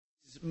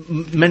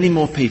many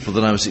more people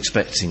than I was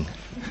expecting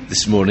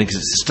this morning, because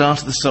it's the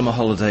start of the summer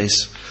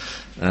holidays,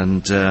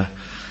 and I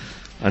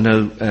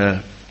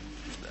know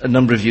a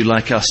number of you,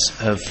 like us,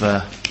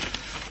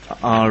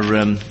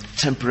 are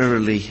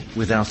temporarily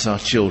without our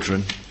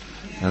children,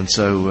 and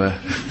so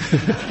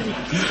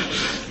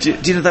do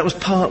you know, that was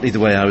partly the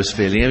way I was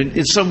feeling. I mean,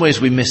 in some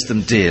ways we miss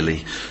them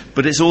dearly,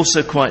 but it's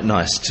also quite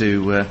nice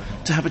to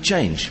have a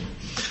change.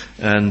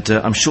 And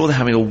I'm sure they're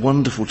having a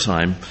wonderful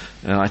time.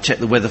 I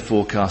checked the weather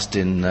forecast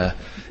in the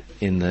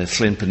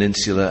Llyn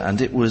Peninsula, and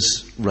it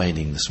was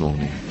raining this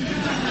morning.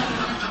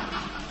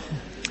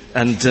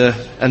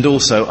 And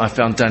also I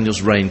found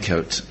Daniel's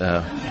raincoat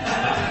at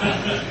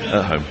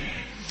home.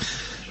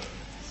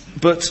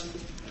 But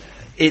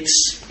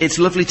it's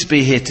lovely to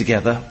be here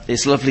together.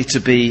 It's lovely to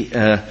be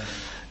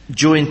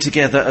joined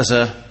together as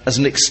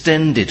an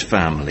extended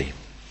family.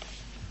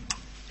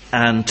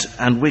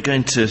 And we're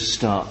going to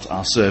start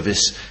our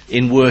service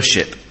in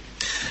worship.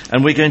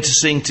 And we're going to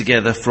sing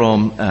together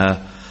from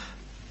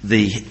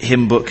the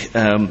hymn book,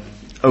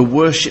 O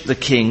Worship the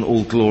King,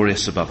 All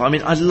Glorious Above. I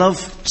mean, I love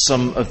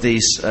some of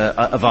these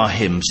of our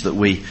hymns that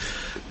we've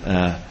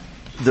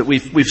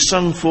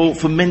sung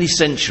for many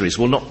centuries.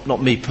 Well,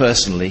 not me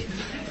personally,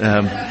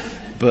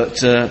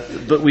 but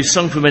we've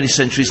sung for many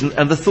centuries.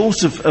 And the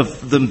thought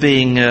of them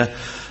being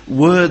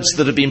words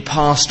that have been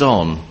passed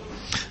on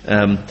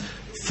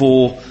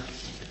for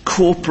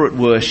corporate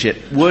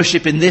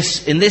worship in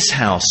this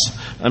house.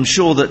 I'm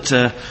sure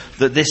that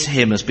this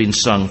hymn has been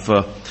sung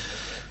for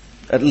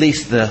at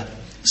least the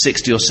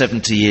 60 or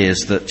 70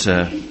 years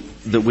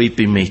that we've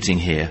been meeting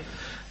here,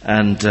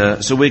 and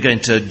so we're going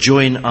to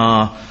join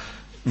our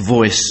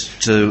voice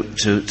to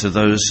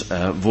those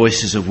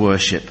voices of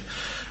worship.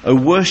 O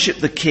worship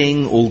the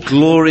King, all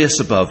glorious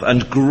above,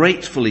 and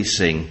gratefully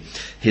sing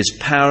his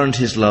power and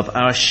his love,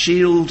 our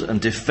shield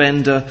and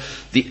defender,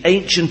 the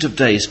Ancient of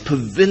Days,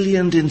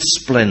 pavilioned in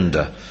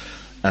splendour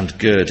and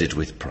girded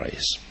with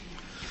praise.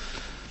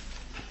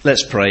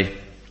 Let's pray.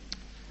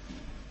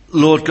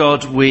 Lord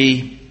God,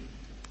 we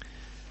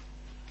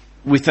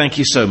thank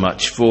you so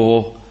much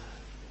for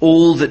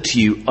all that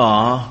you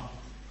are,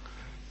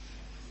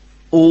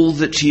 all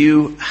that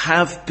you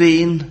have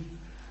been,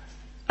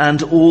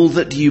 and all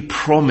that you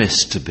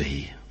promise to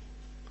be.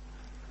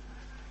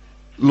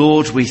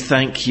 Lord, we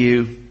thank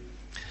you,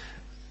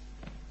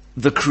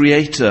 the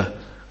creator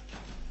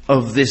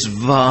of this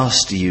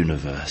vast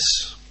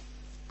universe,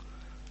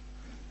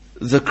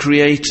 the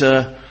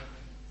creator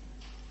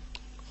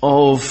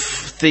of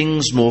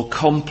things more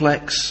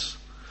complex,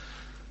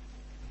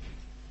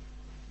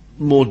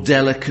 more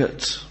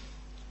delicate,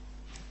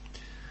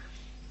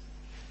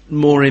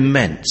 more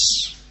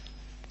immense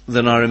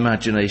than our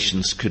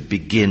imaginations could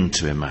begin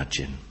to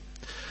imagine.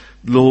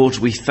 Lord,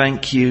 we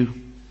thank you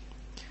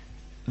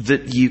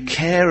that you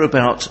care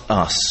about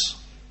us,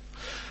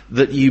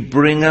 that you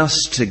bring us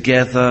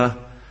together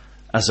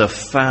as a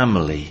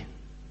family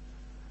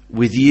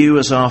with you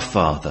as our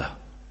Father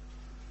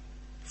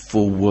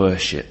for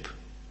worship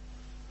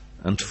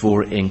and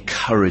for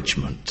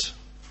encouragement.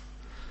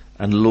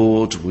 And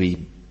Lord,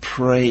 we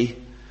pray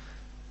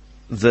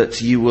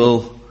that you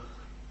will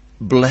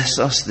bless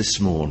us this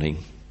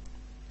morning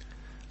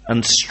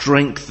and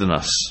strengthen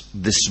us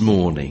this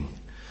morning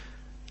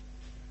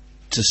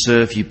to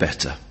serve you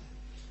better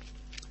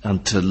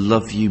and to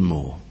love you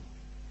more.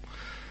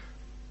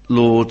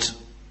 Lord,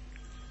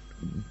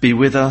 be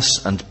with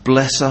us and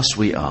bless us,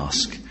 we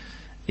ask,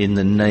 in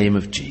the name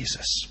of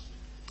Jesus.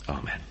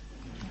 Amen.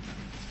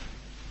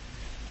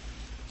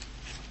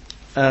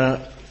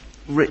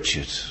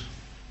 Richard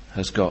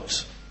has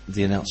got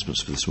the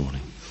announcements for this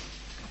morning.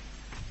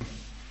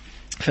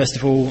 First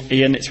of all,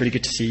 Ian, it's really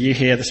good to see you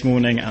here this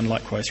morning, and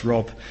likewise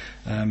Rob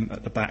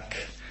at the back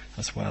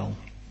as well.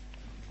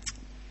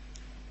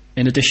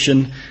 In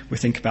addition, we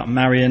think about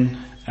Marion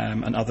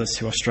and others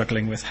who are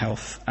struggling with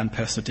health and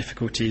personal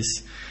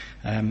difficulties.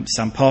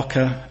 Sam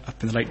Parker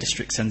up in the Lake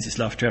District sends his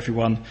love to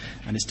everyone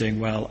and is doing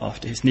well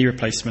after his knee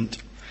replacement.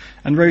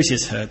 And Rosie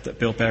has heard that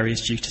Bill Berry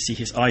is due to see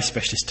his eye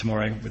specialist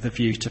tomorrow with a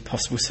view to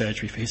possible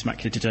surgery for his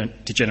macular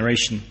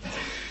degeneration.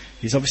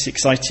 He's obviously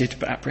excited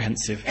but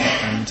apprehensive,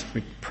 and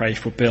we pray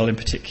for Bill in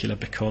particular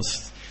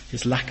because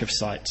his lack of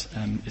sight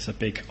is a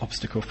big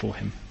obstacle for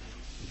him.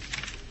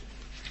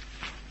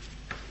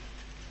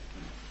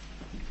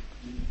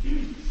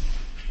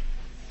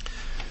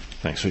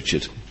 Thanks,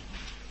 Richard.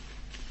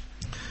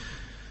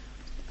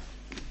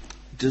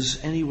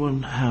 Does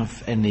anyone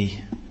have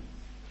any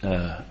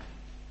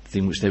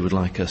thing which they would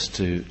like us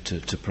to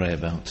pray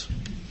about?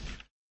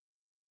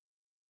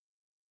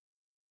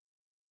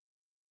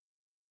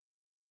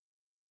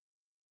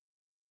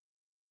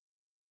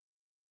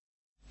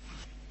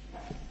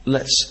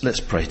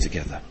 Let's pray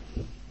together.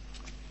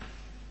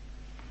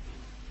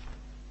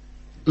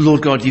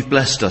 Lord God, you've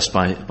blessed us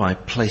by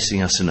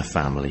placing us in a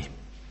family.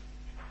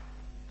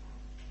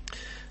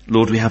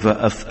 Lord, we have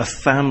a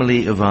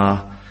family of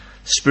our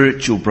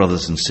spiritual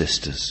brothers and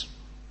sisters,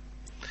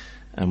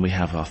 and we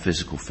have our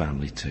physical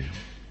family too.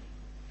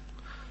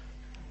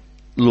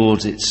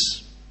 Lord,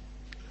 it's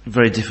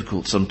very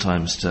difficult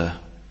sometimes to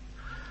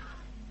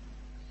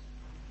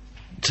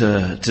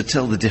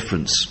tell the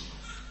difference.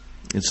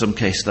 In some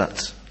case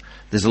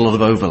there's a lot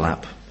of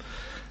overlap.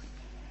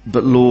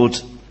 But Lord,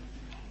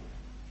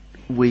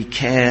 we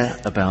care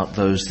about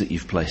those that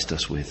you've placed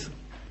us with.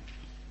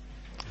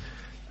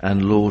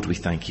 And Lord, we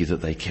thank you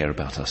that they care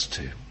about us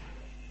too.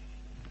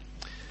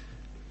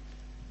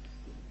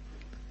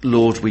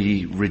 Lord,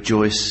 we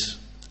rejoice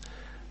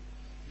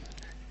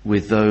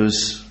with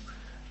those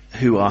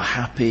who are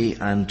happy,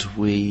 and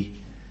we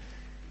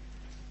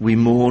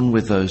mourn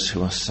with those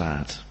who are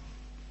sad.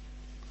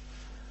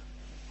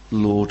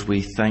 Lord,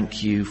 we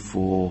thank you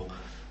for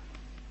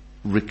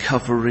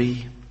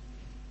recovery,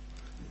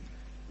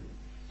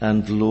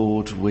 and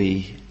Lord,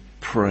 we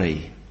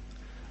pray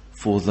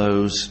for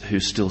those who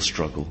still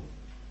struggle.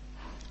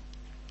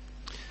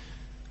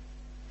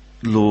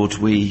 Lord,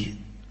 we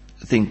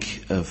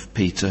think of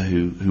Peter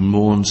who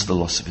mourns the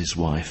loss of his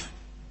wife.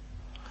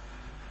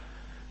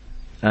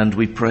 And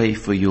we pray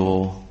for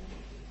your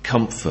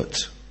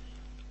comfort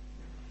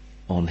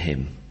on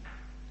him.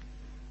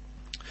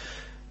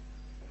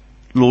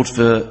 Lord,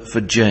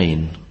 for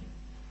Jane,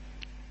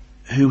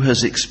 who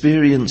has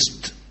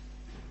experienced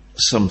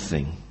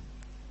something.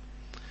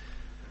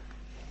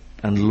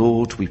 And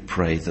Lord, we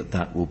pray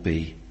that will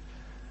be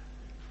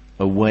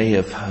a way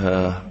of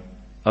her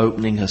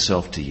opening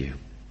herself to you.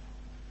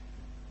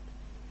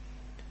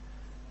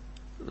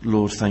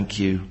 Lord, thank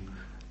you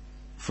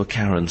for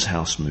Karen's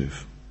house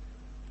move.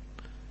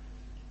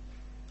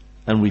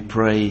 And we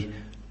pray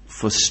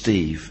for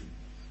Steve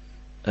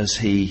as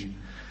he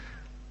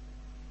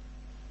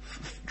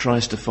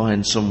tries to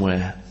find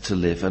somewhere to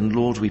live. And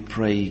Lord, we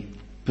pray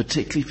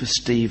particularly for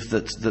Steve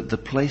that the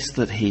place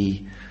that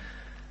he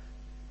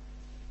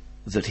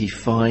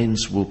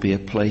finds will be a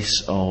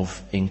place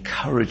of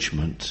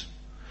encouragement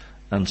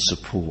and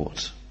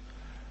support,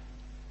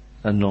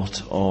 and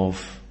not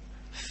of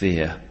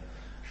fear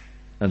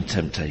and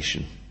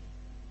temptation.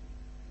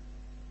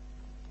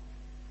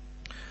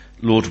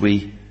 Lord,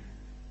 we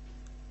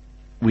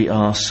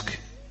ask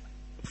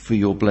for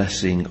your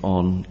blessing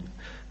on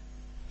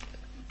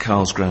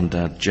Carl's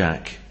granddad,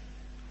 Jack.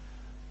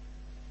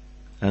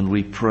 And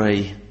we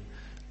pray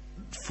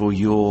for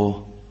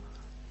your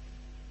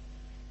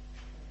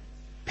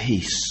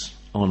peace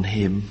on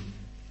him,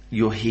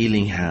 your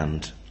healing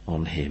hand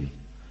on him.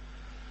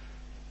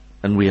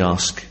 And we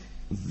ask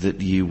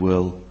that you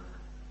will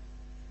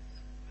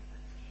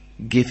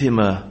give him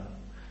a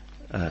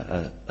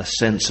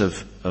sense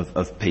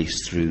of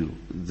peace through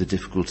the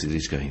difficulty that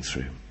he's going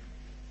through.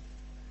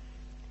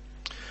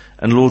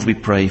 And Lord, we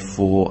pray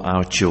for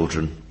our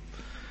children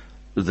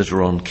that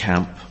are on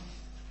camp.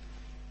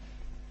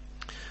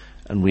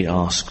 And we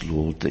ask,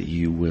 Lord, that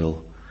you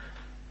will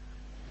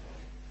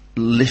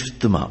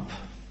lift them up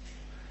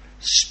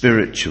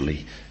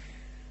spiritually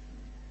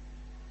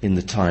in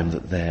the time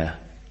that they're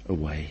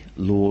away.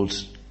 Lord,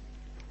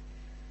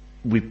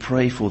 we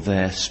pray for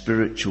their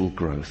spiritual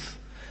growth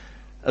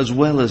as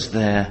well as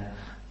their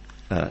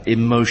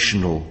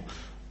emotional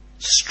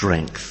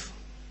strength.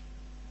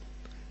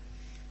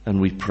 And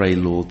we pray,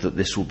 Lord, that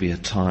this will be a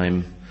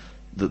time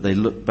that they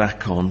look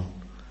back on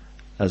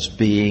as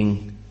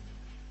being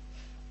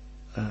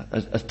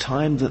a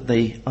time that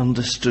they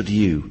understood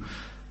you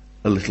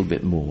a little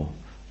bit more,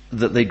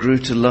 that they grew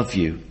to love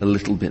you a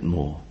little bit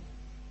more,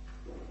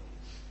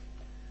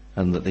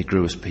 and that they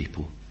grew as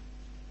people.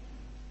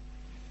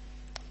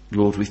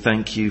 Lord, we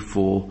thank you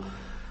for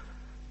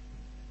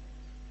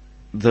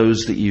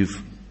those that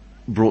you've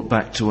brought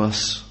back to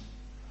us.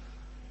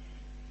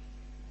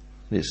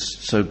 It's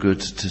so good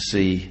to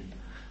see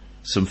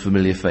some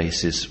familiar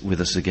faces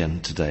with us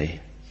again today.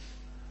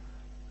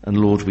 And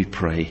Lord, we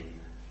pray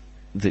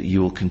that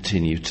you will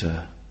continue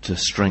to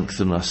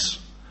strengthen us,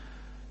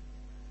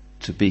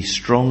 to be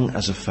strong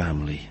as a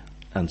family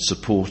and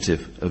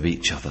supportive of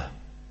each other.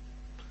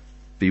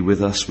 Be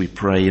with us, we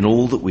pray, in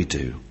all that we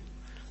do,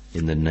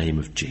 in the name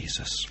of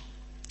Jesus.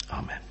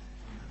 Amen.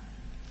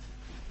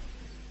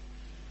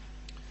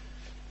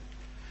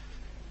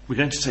 We're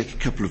going to take a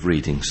couple of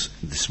readings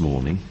this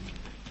morning.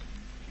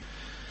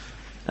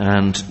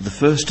 And the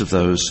first of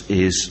those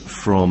is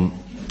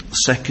from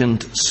 2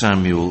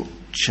 Samuel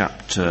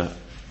chapter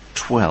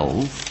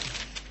 12.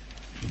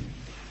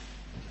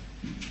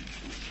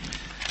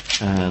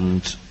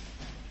 And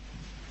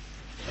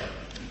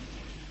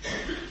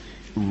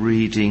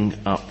reading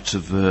up to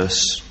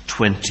verse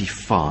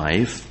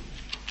 25.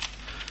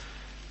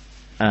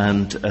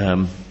 And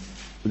then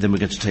we're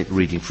going to take a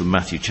reading from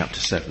Matthew chapter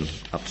 7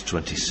 up to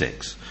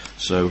 26.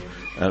 So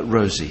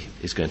Rosie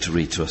is going to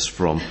read to us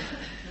from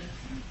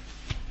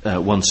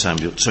 2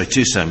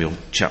 Samuel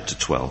chapter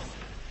 12.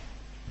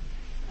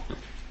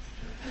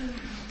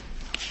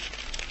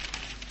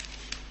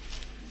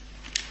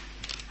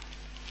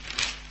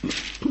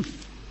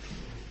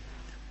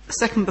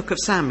 Second book of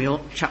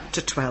Samuel,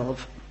 chapter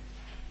 12.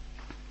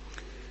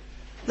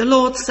 The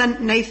Lord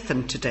sent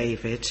Nathan to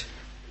David.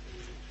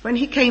 When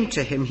he came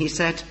to him, he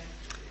said,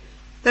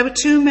 "There were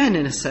two men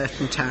in a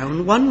certain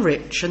town, one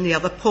rich and the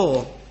other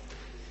poor.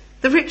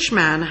 The rich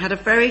man had a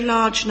very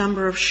large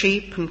number of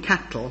sheep and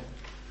cattle,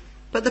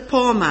 but the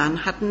poor man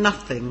had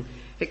nothing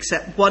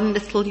except one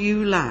little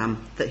ewe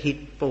lamb that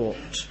he'd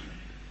bought.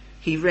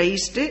 He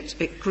raised it,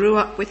 it grew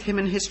up with him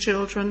and his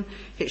children,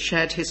 it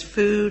shared his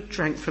food,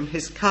 drank from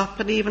his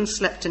cup, and even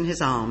slept in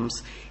his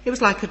arms. It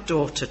was like a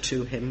daughter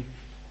to him.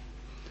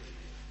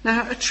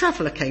 Now a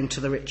traveller came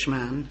to the rich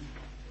man,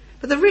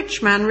 but the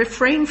rich man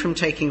refrained from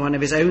taking one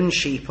of his own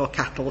sheep or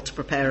cattle to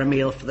prepare a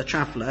meal for the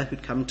traveller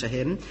who'd come to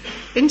him.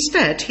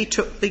 Instead, he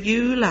took the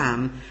ewe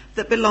lamb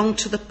that belonged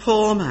to the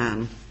poor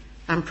man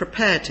and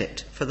prepared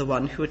it for the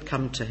one who had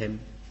come to him.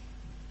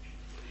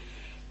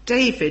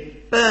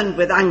 David burned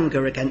with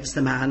anger against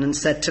the man and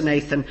said to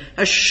Nathan,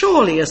 "As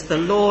surely as the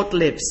Lord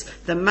lives,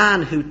 the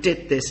man who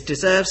did this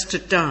deserves to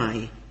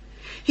die.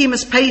 He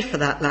must pay for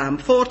that lamb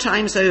 4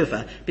 times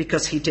over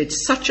because he did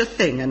such a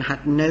thing and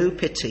had no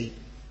pity."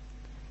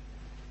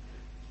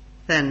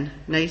 Then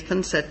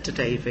Nathan said to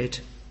David,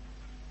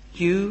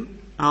 "You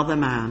are the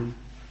man.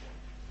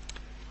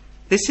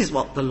 This is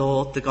what the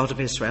Lord, the God of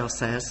Israel,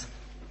 says.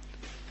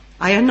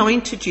 I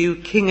anointed you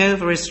king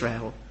over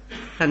Israel,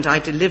 and I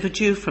delivered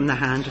you from the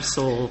hand of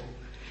Saul.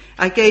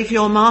 I gave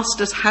your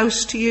master's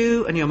house to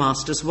you and your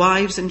master's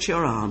wives into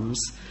your arms.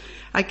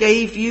 I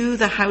gave you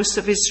the house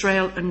of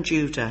Israel and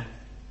Judah.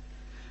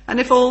 And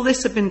if all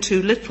this had been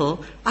too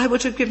little, I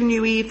would have given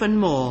you even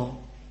more.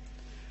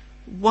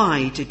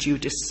 Why did you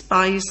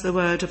despise the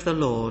word of the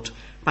Lord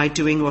by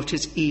doing what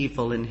is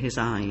evil in his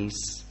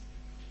eyes?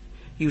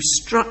 You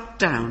struck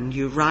down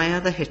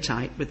Uriah the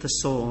Hittite with the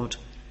sword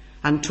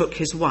and took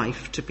his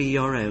wife to be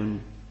your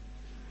own.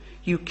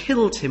 You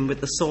killed him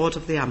with the sword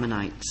of the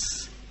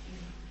Ammonites.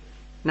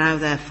 Now,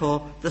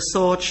 therefore, the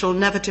sword shall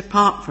never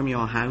depart from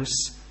your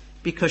house,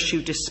 because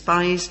you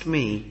despised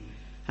me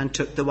and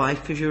took the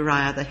wife of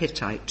Uriah the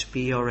Hittite to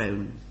be your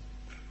own.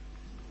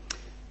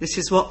 This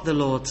is what the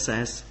Lord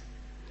says.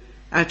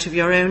 Out of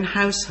your own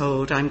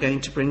household I'm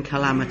going to bring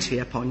calamity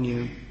upon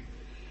you.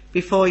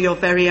 Before your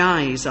very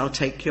eyes I'll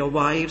take your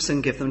wives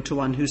and give them to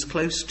one who's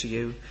close to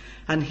you,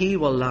 and he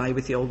will lie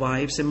with your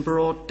wives in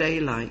broad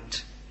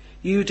daylight.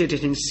 You did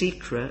it in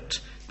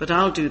secret, but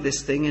I'll do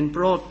this thing in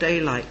broad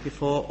daylight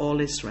before all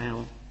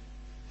Israel."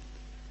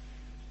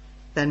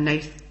 Then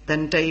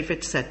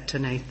David said to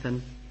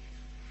Nathan,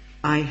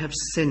 "I have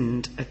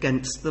sinned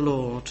against the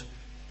Lord."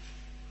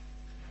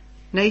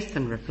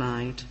 Nathan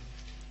replied,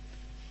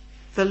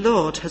 "The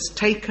Lord has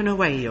taken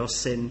away your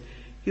sin.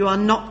 You are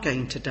not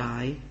going to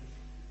die.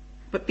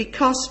 But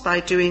because by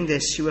doing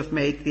this you have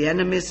made the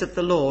enemies of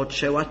the Lord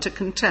show utter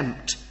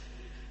contempt,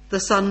 the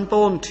son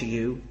born to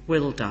you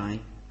will die."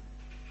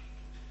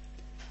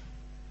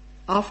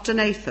 After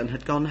Nathan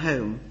had gone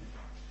home,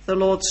 the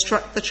Lord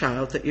struck the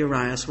child that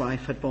Uriah's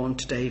wife had borne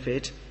to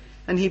David,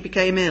 and he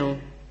became ill.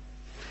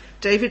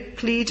 David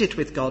pleaded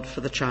with God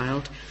for the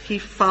child. He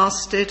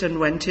fasted and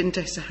went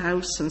into his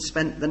house and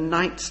spent the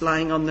nights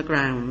lying on the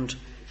ground.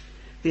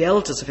 The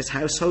elders of his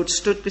household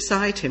stood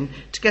beside him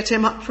to get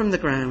him up from the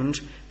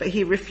ground, but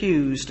he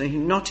refused, and he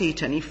did not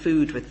eat any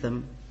food with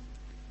them.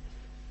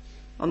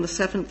 On the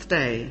 7th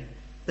day,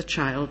 the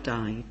child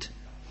died.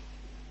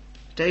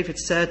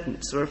 David's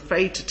servants were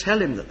afraid to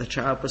tell him that the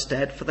child was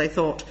dead, for they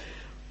thought,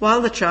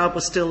 "While the child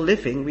was still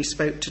living, we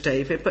spoke to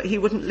David, but he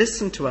wouldn't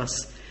listen to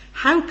us.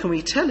 How can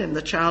we tell him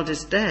the child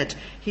is dead?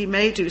 He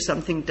may do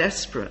something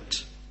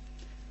desperate."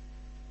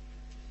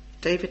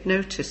 David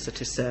noticed that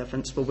his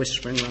servants were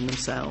whispering among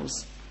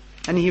themselves,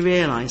 and he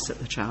realized that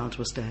the child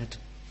was dead.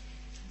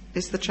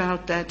 "Is the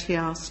child dead?" he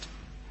asked.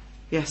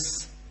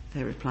 "Yes,"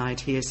 they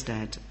replied, "he is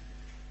dead."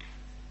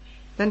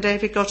 Then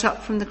David got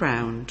up from the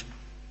ground.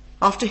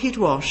 After he'd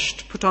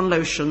washed, put on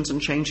lotions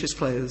and changed his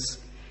clothes,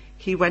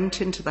 he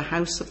went into the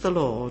house of the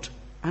Lord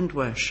and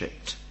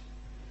worshipped.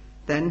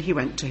 Then he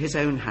went to his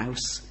own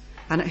house,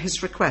 and at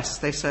his request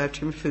they served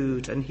him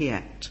food, and he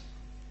ate.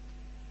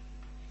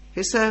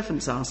 His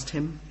servants asked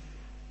him,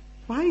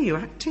 "Why are you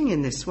acting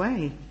in this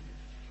way?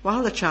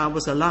 While the child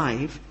was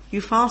alive,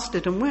 you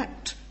fasted and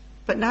wept,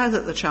 but now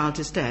that the child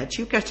is dead,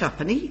 you get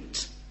up and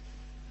eat."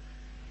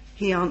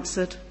 He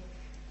answered,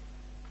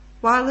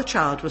 "While the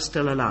child was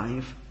still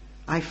alive,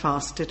 I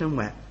fasted and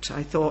wept.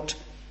 I thought,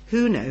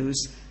 who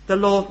knows, the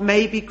Lord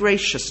may be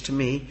gracious to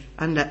me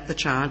and let the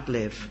child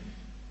live.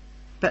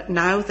 But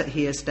now that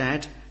he is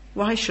dead,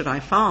 why should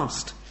I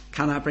fast?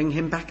 Can I bring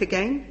him back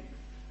again?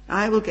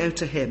 I will go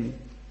to him,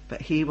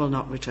 but he will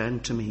not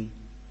return to me."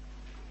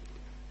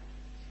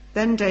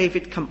 Then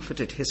David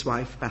comforted his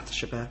wife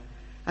Bathsheba,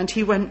 and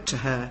he went to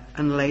her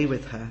and lay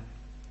with her.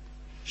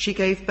 She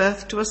gave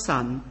birth to a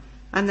son,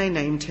 and they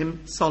named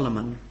him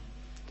Solomon.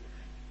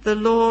 The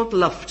Lord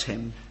loved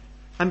him,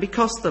 and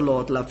because the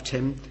Lord loved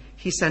him,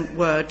 he sent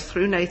word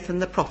through Nathan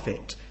the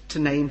prophet to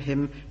name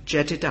him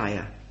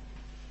Jedidiah.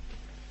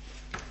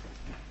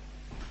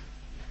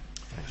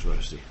 Thanks,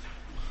 Rosie.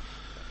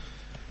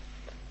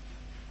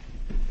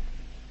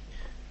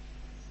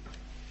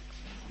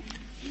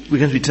 We're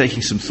going to be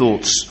taking some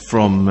thoughts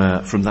from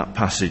that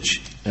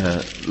passage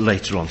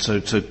later on,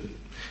 so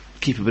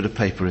keep a bit of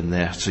paper in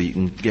there so you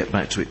can get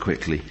back to it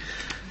quickly.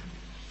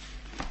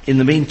 In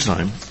the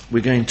meantime,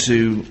 we're going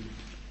to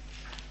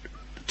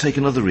take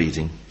another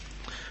reading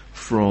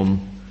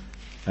from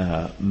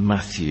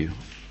Matthew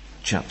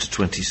chapter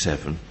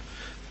 27,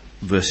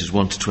 verses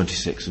 1 to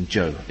 26, and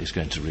Joe is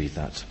going to read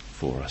that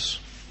for us.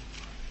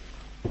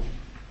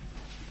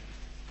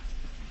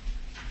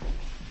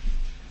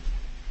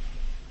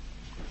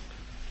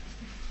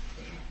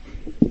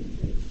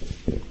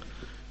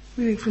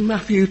 Reading from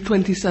Matthew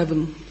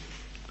 27.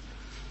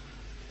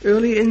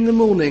 Early in the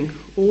morning,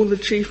 all the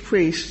chief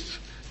priests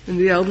and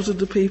the elders of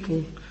the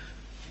people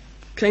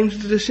came to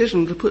the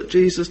decision to put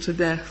Jesus to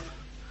death.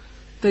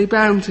 They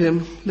bound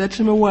him, led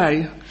him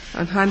away,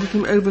 and handed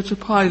him over to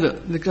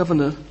Pilate, the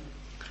governor.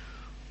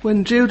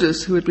 When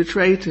Judas, who had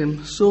betrayed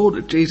him, saw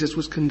that Jesus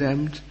was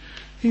condemned,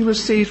 he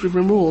was seized with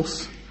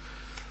remorse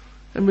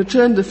and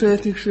returned the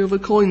 30 silver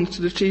coins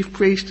to the chief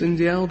priests and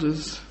the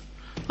elders.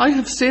 "I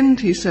have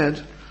sinned," he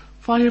said,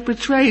 "for I have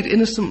betrayed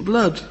innocent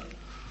blood."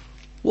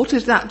 "What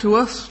is that to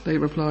us?" they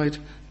replied.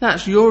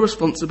 "That's your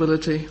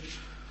responsibility."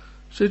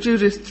 So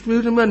Judas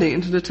threw the money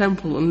into the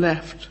temple and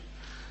left.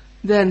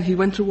 Then he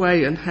went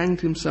away and hanged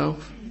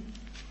himself.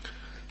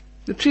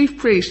 The chief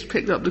priest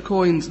picked up the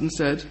coins and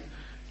said,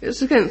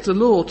 "It's against the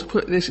law to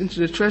put this into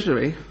the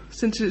treasury,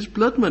 since it's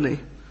blood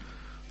money."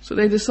 So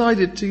they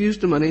decided to use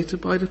the money to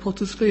buy the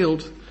potter's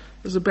field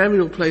as a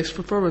burial place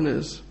for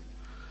foreigners.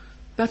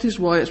 That is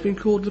why it's been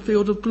called the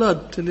field of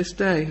blood to this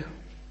day.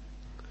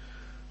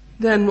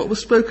 Then what was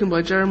spoken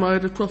by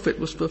Jeremiah the prophet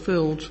was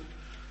fulfilled.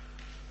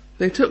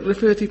 They took the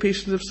 30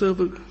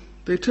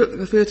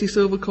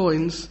 silver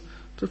coins,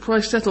 the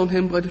price set on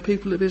him by the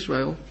people of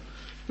Israel,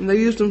 and they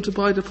used them to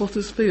buy the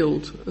potter's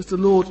field, as the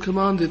Lord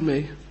commanded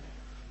me.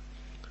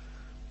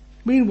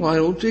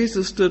 Meanwhile,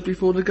 Jesus stood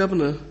before the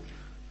governor,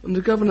 and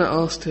the governor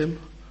asked him,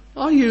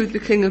 "Are you the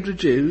king of the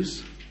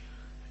Jews?"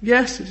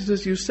 "Yes, it is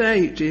as you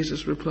say,"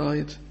 Jesus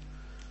replied.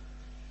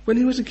 When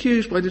he was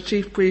accused by the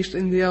chief priests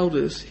and the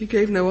elders, he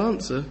gave no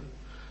answer.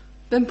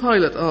 Then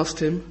Pilate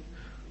asked him,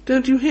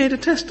 "Don't you hear the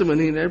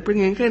testimony they're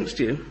bringing against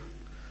you?"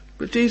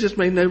 But Jesus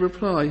made no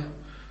reply,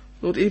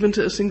 not even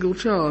to a single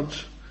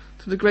charge,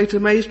 to the great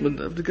amazement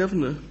of the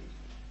governor.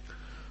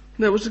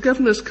 Now it was the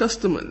governor's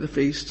custom at the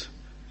feast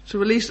to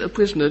release a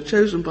prisoner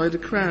chosen by the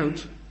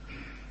crowd.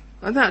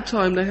 At that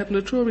time they had a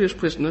notorious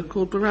prisoner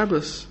called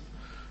Barabbas.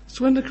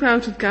 So when the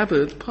crowd had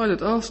gathered,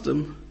 Pilate asked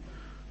them,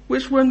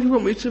 "Which one do you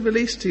want me to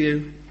release to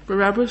you,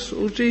 Barabbas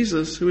or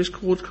Jesus, who is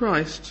called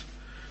Christ?"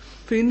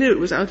 For he knew it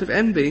was out of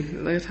envy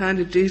that they had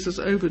handed Jesus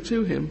over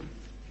to him.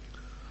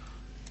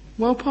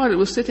 While Pilate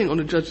was sitting on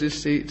the judge's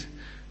seat,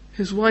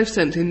 his wife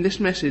sent him this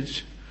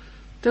message: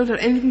 "Don't have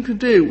anything to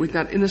do with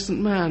that innocent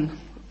man,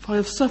 for I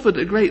have suffered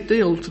a great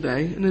deal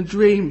today in a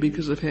dream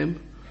because of him."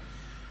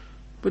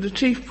 But the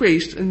chief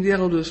priest and the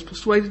elders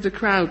persuaded the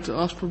crowd to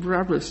ask for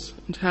Barabbas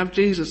and to have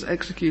Jesus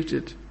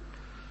executed.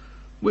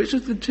 "Which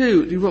of the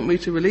two do you want me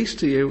to release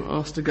to you?"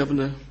 asked the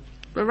governor.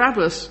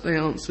 "Barabbas," they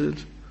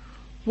answered.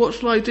 "What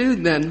shall I do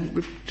then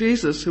with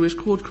Jesus, who is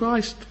called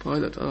Christ?"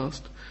 Pilate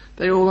asked.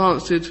 They all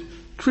answered,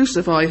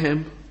 "Crucify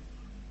him."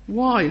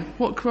 "Why?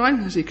 What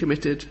crime has he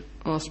committed?"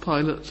 asked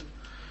Pilate.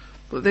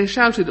 But they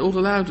shouted all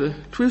the louder,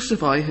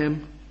 "Crucify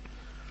him."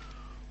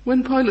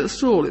 When Pilate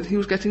saw that he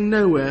was getting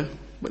nowhere,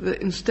 but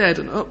that instead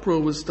an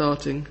uproar was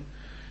starting,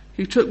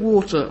 he took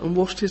water and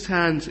washed his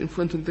hands in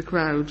front of the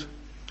crowd.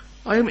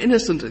 "I am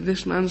innocent of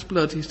this man's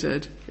blood," he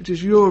said. "It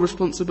is your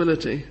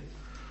responsibility."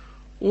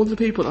 All the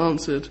people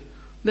answered,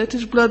 "Let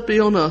his blood be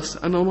on us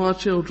and on our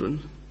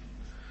children."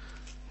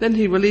 Then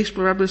he released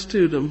Barabbas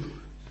to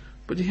them,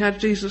 but he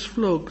had Jesus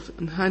flogged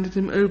and handed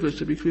him over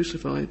to be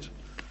crucified.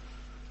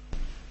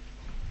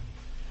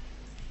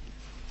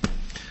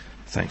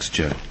 Thanks,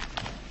 Joe.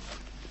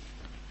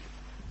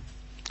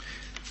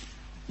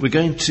 We're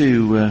going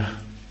to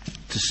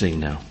sing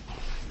now,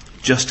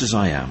 "Just As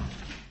I Am."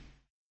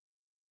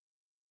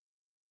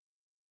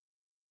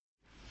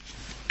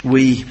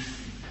 We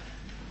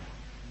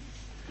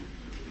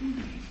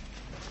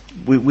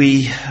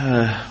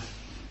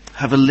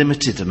have a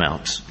limited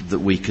amount that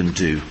we can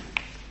do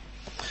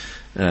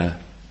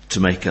to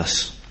make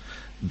us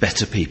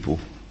better people,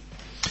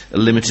 a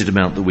limited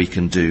amount that we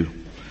can do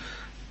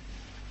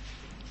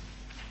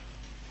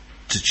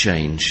to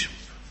change.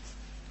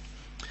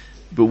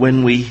 But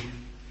when we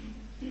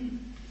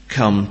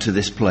come to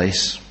this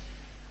place,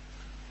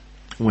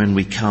 when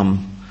we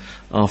come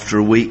after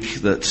a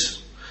week that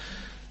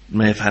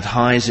may have had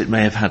highs, it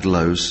may have had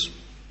lows,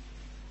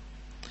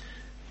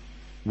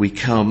 we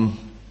come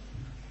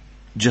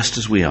just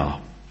as we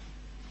are.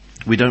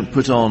 We don't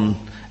put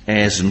on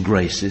airs and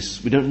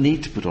graces. We don't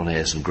need to put on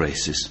airs and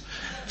graces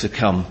to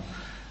come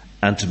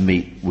and to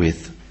meet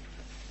with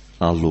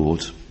our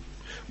Lord.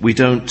 We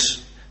don't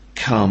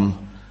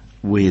come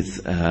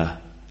with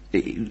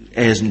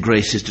airs and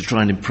graces to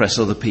try and impress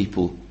other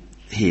people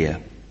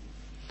here.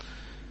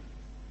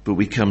 But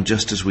we come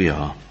just as we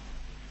are,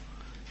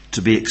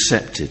 to be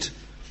accepted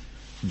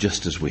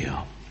just as we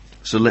are.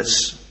 So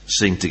let's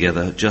sing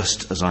together,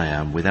 "Just as I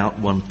am," without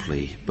one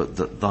plea, but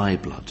that thy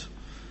blood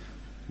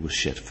was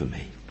shed for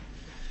me.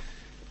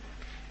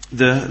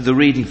 The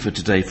reading for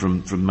today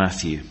from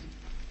Matthew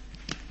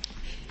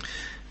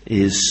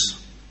is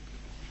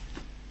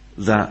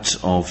that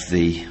of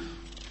the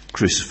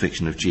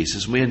crucifixion of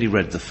Jesus. We only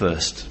read the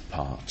first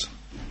part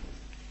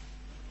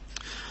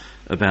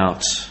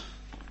about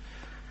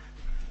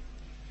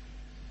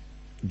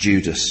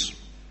Judas,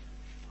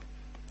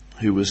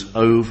 who was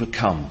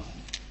overcome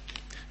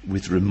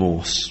with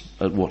remorse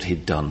at what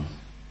he'd done.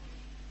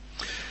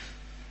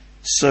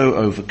 So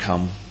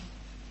overcome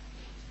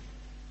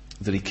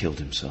that he killed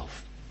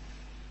himself.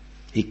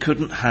 He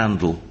couldn't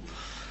handle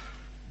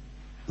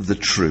the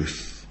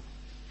truth.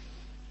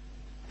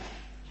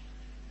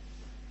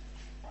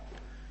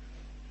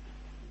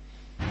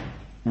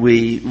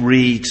 We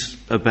read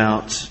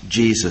about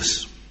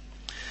Jesus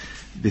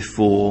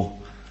before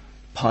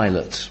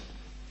Pilate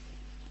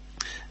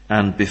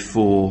and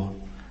before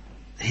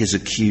his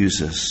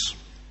accusers.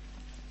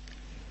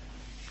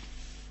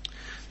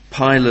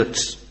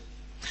 Pilate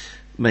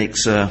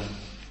makes a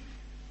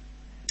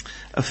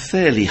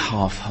fairly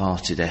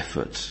half-hearted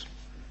effort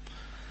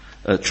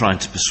at trying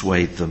to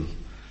persuade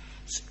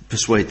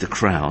the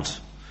crowd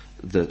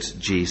that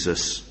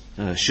Jesus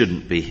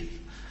shouldn't be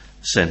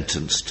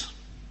sentenced.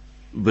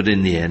 But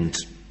in the end,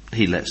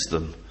 he lets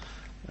them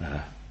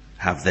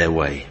have their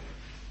way.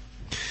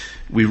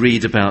 We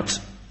read about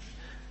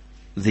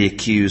the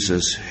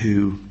accusers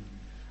who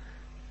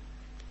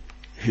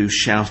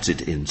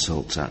shouted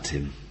insults at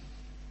him.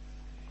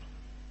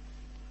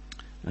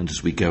 And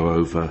as we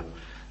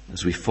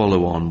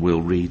follow on,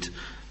 we'll read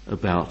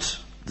about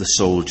the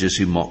soldiers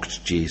who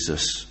mocked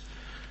Jesus,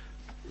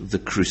 the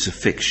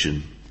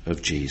crucifixion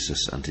of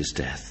Jesus and his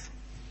death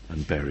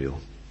and burial.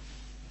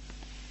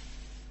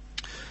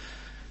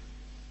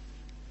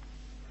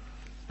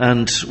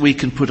 And we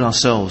can put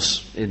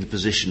ourselves in the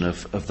position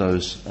of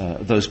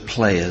those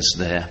players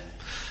there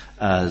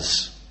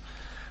as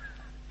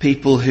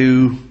people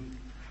who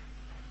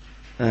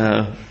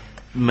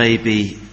maybe